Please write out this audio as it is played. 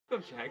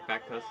Welcome to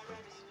Hackback Customs.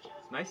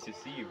 It's nice to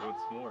see you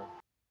once more.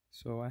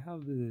 So I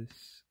have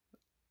this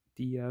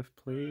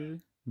DFPlayer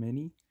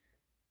mini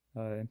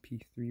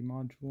MP3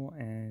 module,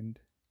 and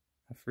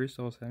at first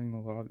I was having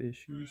a lot of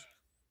issues,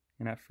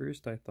 and at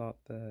first I thought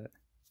that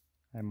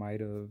I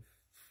might have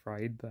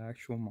fried the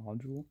actual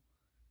module,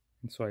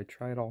 and so I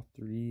tried all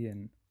three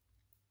and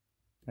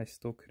I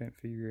still couldn't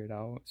figure it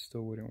out. It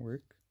still wouldn't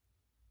work.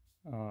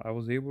 I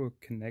was able to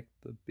connect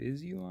the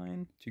busy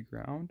line to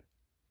ground,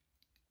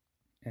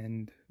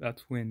 and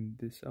that's when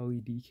this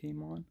LED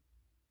came on.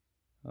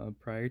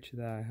 Prior to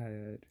that I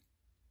had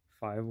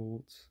 5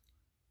 volts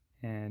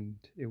and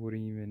it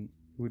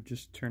would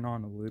just turn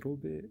on a little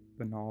bit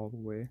but not all the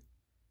way.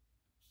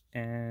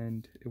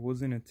 And it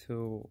wasn't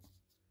until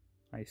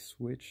I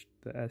switched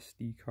the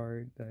SD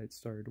card that it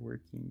started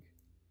working.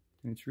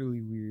 And it's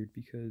really weird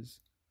because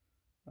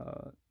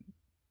the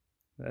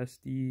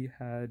SD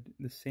had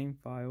the same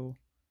file,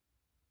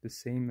 the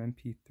same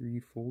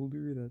MP3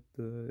 folder that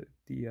the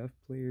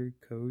DFPlayer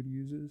code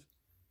uses,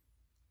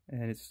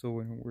 and it still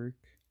wouldn't work.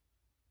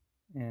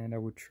 And I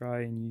would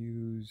try and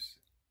use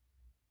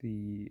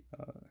the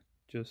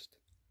just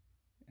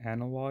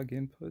analog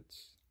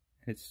inputs,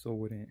 and it still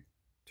wouldn't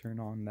turn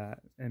on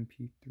that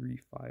MP3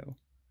 file.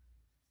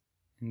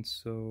 And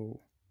so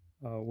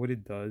what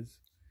it does,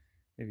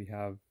 if you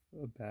have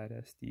a bad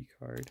SD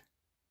card,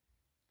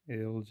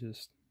 it'll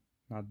just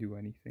not do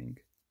anything.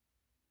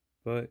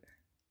 But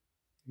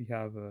if you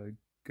have a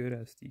good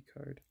SD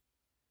card,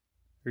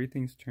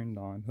 everything's turned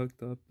on,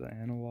 hooked up. The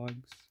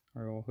analogs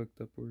are all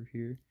hooked up over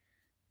here.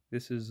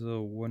 This is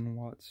a 1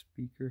 watt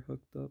speaker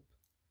hooked up,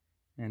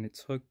 and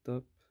it's hooked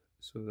up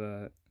so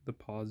that the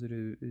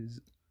positive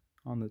is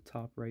on the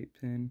top right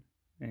pin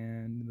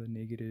and the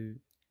negative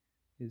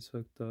is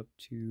hooked up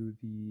to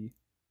the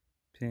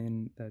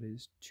pin that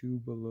is 2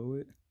 below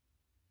it.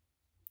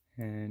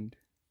 And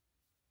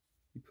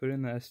you put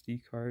in the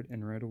SD card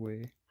and right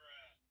away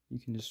you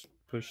can just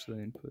push the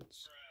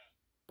inputs.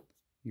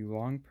 You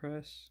long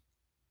press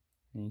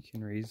and you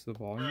can raise the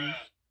volume.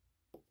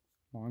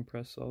 Long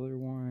press the other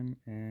one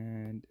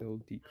and it'll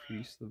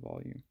decrease the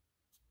volume.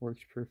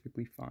 Works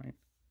perfectly fine.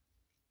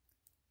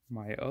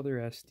 My other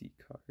SD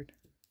card,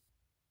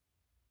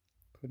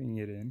 putting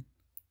it in,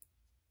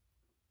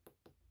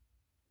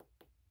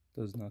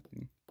 does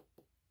nothing.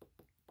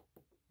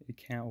 It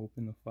can't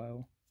open the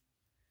file.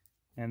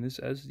 And this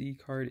SD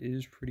card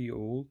is pretty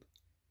old,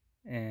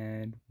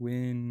 and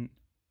when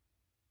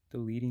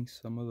deleting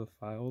some of the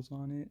files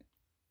on it,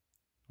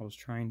 I was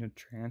trying to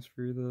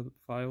transfer the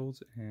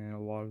files and a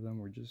lot of them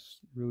were just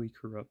really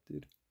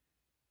corrupted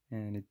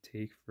and it'd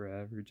take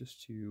forever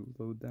just to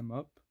load them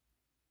up.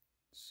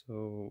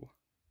 So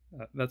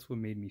that's what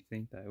made me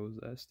think that it was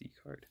the SD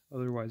card.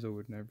 Otherwise I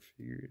would never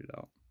figure it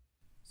out.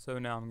 So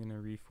now I'm going to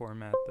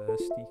reformat the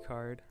SD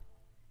card.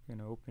 I'm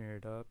going to open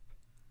it up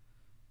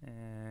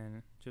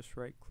and just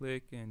right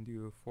click and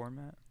do a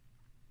format.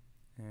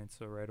 And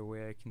so right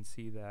away I can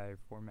see that I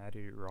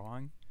formatted it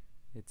wrong.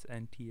 It's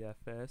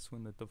NTFS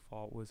when the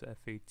default was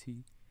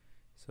FAT.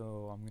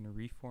 So I'm going to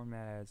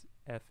reformat as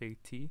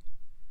FAT.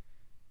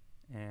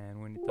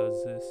 And when it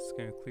does this, it's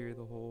going to clear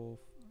the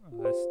whole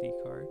SD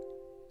card.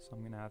 So I'm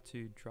going to have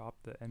to drop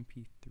the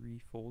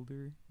MP3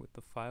 folder with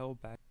the file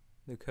back.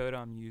 The code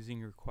I'm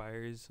using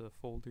requires a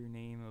folder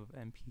name of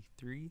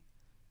MP3.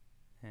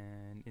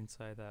 And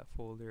inside that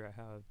folder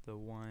I have the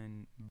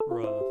one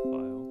RAW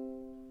file.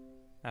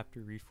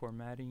 After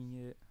reformatting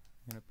it,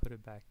 I'm going to put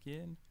it back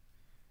in.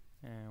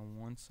 And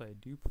once I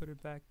do put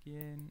it back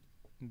in,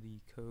 the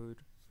code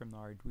from the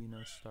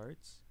Arduino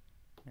starts.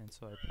 And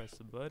so I press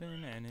the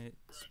button and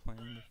it's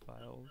playing the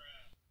file.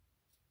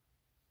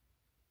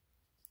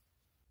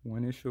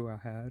 One issue I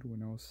had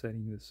when I was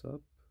setting this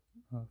up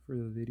for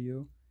the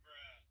video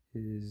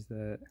is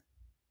that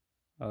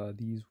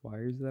these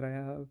wires that I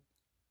have,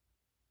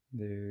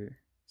 they're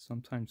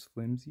sometimes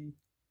flimsy,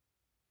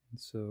 and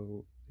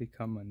so they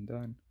come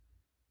undone.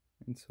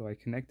 And so I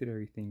connected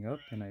everything up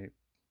and I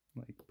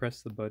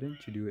pressed the button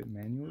to do it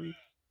manually,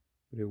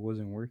 but it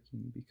wasn't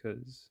working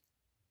because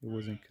it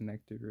wasn't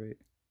connected right.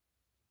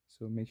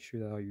 So make sure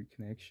that all your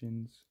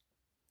connections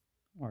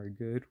are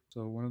good.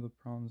 So one of the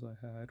problems I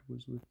had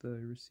was with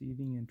the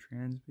receiving and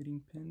transmitting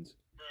pins.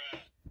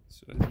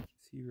 So as you can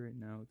see right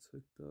now, it's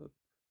hooked up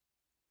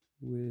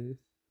with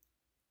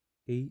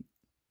 8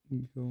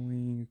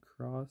 going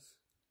across,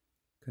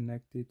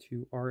 connected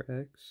to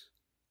RX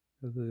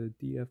of the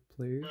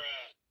DFPlayer,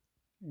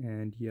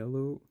 and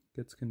yellow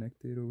gets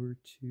connected over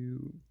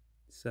to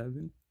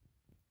 7.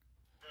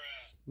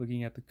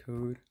 Looking at the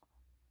code,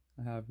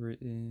 I have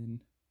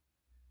written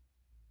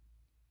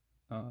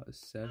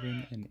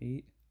 7 and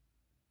 8,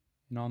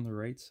 and on the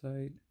right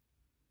side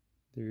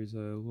there's a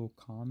little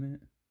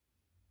comment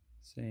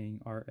saying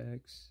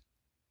RX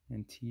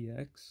and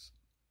TX.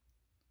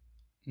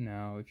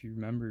 Now if you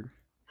remember,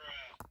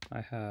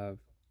 I have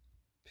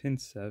pin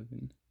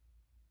 7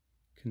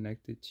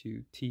 connected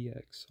to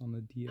TX on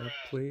the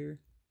DFPlayer,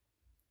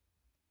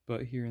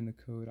 but here in the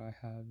code I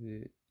have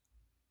it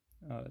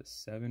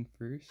 7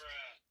 first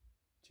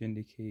to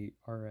indicate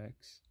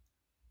RX,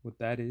 what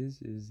that is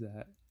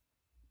that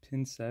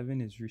pin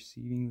 7 is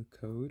receiving the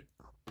code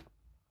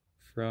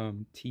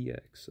from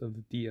TX of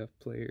the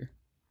DFPlayer,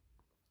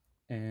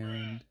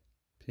 and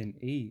pin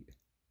 8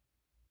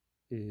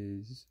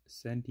 is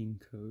sending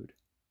code.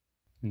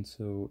 And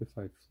so if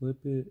I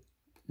flip it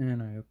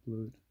and I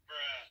upload,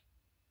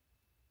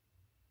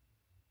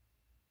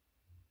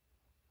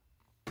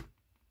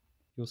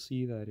 you'll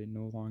see that it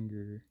no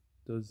longer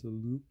does the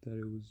loop that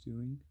it was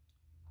doing,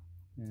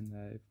 and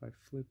that if I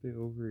flip it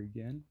over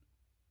again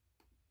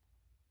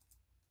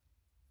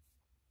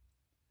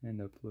and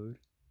upload,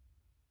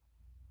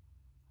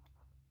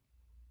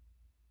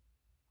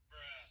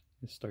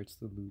 it starts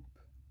the loop.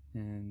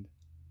 And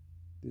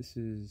this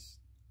is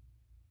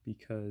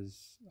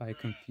because I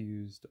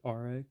confused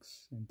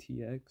RX and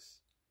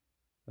TX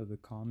of the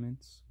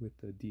comments with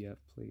the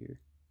DFPlayer.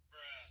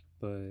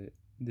 But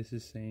this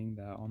is saying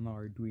that on the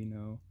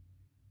Arduino,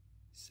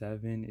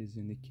 7 is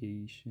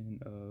indication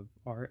of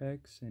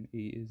RX and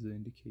 8 is the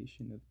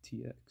indication of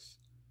TX.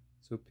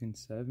 So pin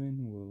 7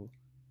 will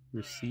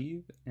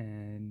receive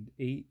and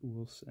 8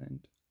 will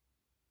send.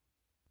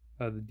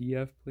 The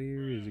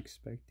DFPlayer is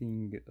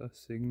expecting a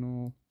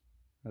signal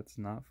that's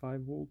not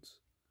 5 volts,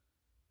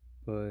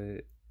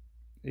 but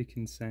it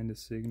can send a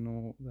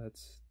signal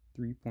that's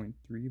 3.3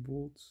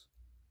 volts,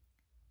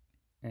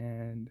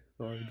 and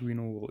the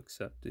Arduino will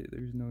accept it.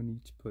 There's no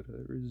need to put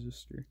a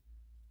resistor.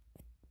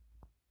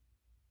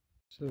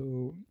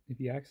 So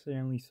if you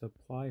accidentally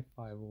supply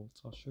 5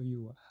 volts, I'll show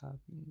you what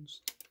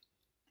happens.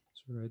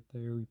 So right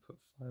there we put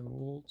 5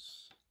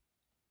 volts.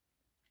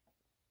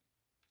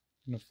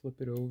 I'm gonna flip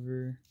it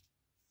over.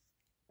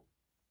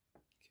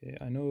 Okay,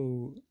 I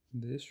know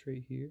this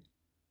right here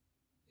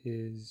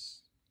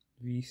is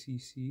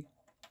VCC,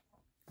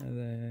 and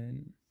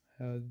then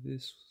I have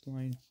this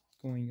line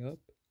going up,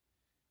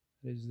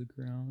 that is the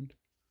ground,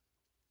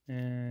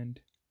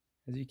 and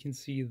as you can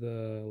see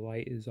the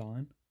light is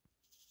on,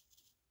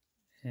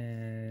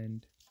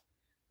 and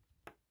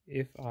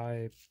if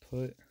I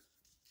put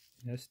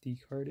an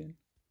SD card in,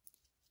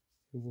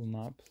 it will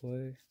not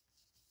play.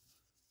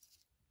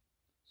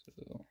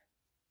 So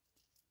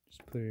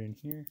just put it in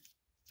here,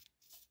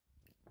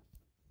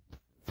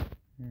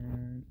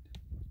 and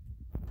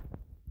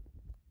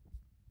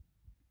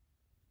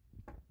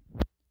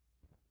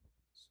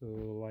so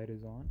the light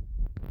is on.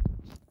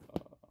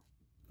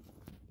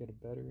 Get a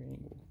better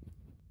angle.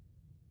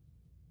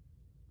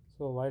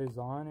 So the light is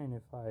on, and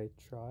if I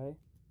try,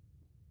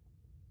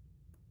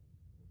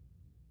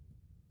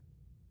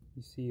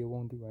 you see it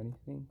won't do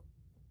anything.